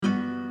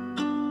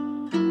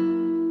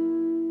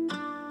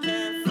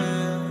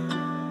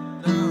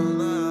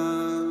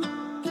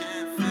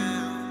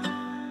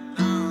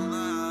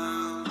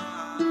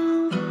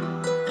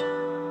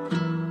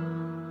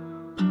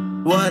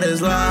What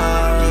is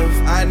love?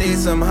 I need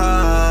some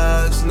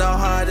hugs. No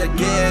heart to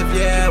give,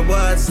 yeah,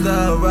 what's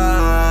the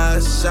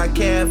rush? I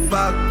can't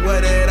fuck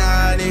with it,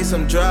 I need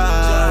some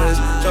drugs.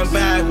 Jump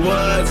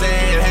backwoods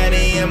and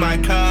Henny in my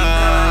cup.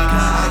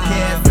 I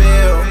can't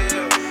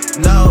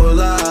feel no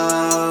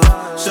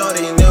love.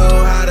 Shorty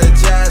knew how to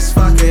just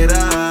fuck it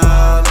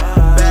up.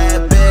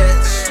 Bad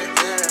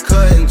bitch,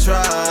 couldn't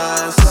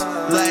trust.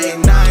 Late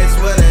nights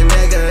with a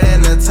nigga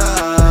in the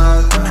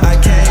tub.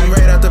 I came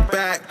right out the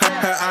back,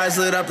 her eyes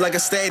lit up like a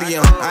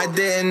stadium. I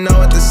didn't know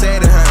what to say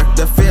to her,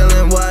 the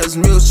feeling was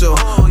mutual.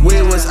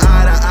 We was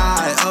eye to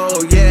eye,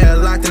 oh yeah,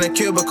 locked in a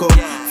cubicle.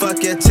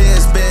 Fuck your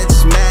tears,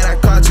 bitch, mad I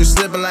caught you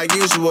slipping like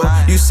usual.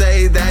 You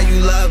say that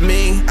you love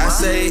me, I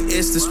say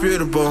it's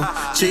disputable.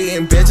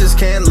 Cheating bitches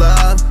can't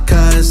love,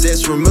 cause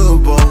it's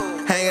removable.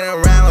 Hanging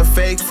around with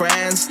fake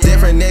friends,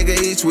 different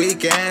nigga each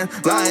weekend.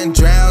 Lying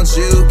drowns,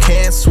 you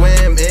can't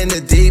swim in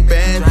the deep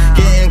end.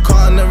 Getting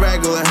caught in the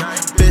regular,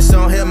 bitch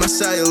don't hit my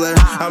cellular.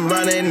 I'm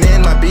running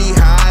in my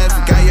beehive,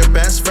 got your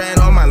best friend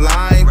on my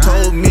line.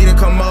 Told me to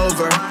come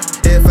over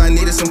if I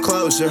needed some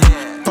closure.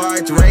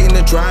 Parked right in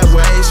the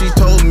driveway, she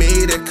told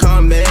me to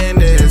come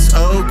in, it's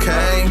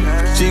okay.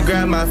 She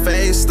grabbed my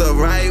face the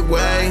right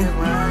way,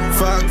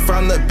 fuck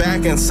from the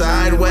back and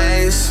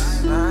sideways.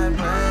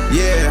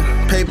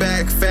 Yeah, pay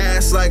back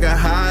fast like a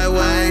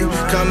highway.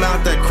 Come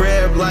out the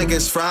crib like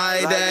it's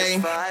Friday.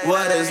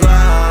 What is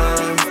love?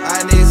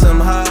 I need some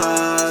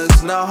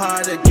hugs. No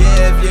heart to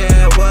give,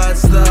 yeah,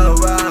 what's the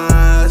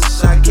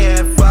rush? I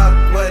can't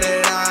fuck with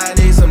it, I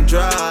need some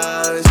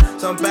drugs.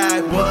 Some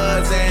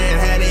backwoods and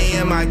Henny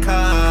in my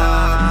cup.